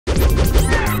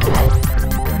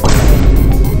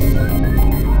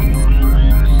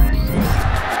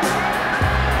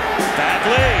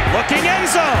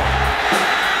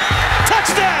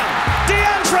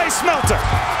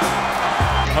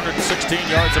16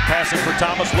 yards of passing for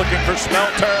Thomas, looking for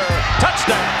Smelter.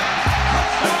 Touchdown!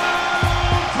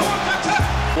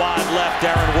 Wide left,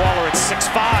 Darren Waller at 6'5".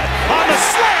 On the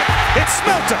slant, it's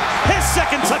Smelter, his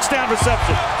second touchdown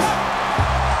reception.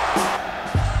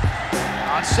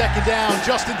 On second down,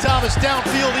 Justin Thomas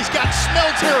downfield, he's got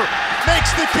Smelter,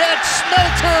 makes the catch,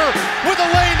 Smelter with a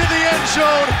lane to the end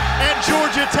zone, and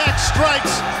Georgia Tech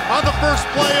strikes on the first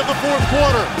play of the fourth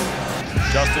quarter.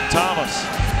 Justin Thomas,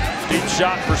 deep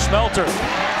shot for Smelter,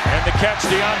 and the catch,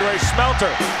 DeAndre Smelter,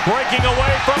 breaking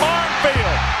away from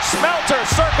Armfield. Smelter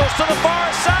circles to the far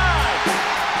side,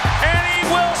 and he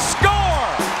will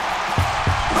score!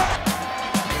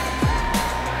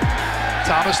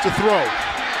 Thomas to throw.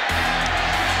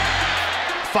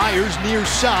 Fires near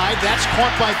side, that's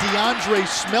caught by DeAndre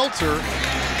Smelter.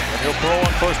 And he'll throw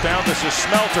on first down, this is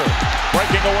Smelter.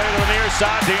 Breaking away to the near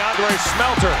side, DeAndre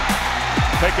Smelter.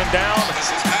 Taken down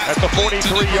at the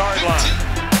 43-yard line.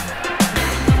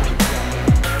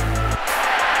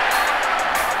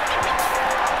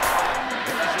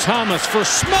 Thomas for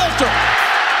Smelter.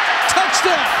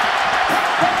 Touchdown!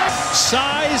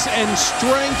 Size and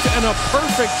strength and a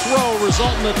perfect throw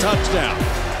result in the touchdown.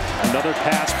 Another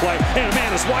pass play, and a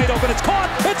man is wide open, it's caught,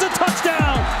 it's a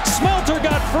touchdown! Smelter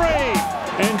got free,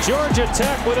 and Georgia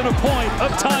Tech within a point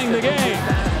of tying the game.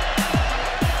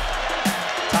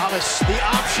 Thomas, the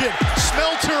option,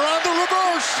 Smelter on the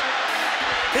reverse.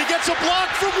 He gets a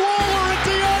block from Waller, and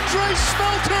DeAndre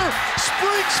Smelter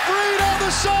springs free down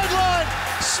the sideline.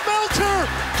 Smelter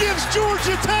gives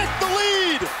Georgia Tech the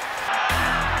lead.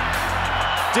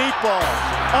 Deep ball,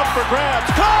 up for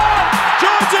grabs, caught!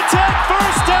 Georgia Tech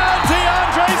first down,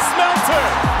 DeAndre Smelter!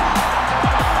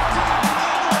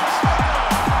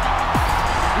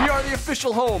 We are the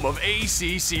official home of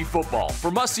ACC football.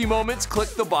 For must-see moments, click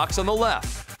the box on the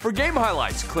left. For game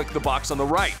highlights, click the box on the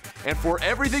right. And for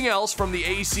everything else from the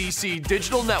ACC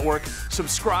Digital Network,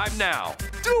 subscribe now.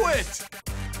 Do it!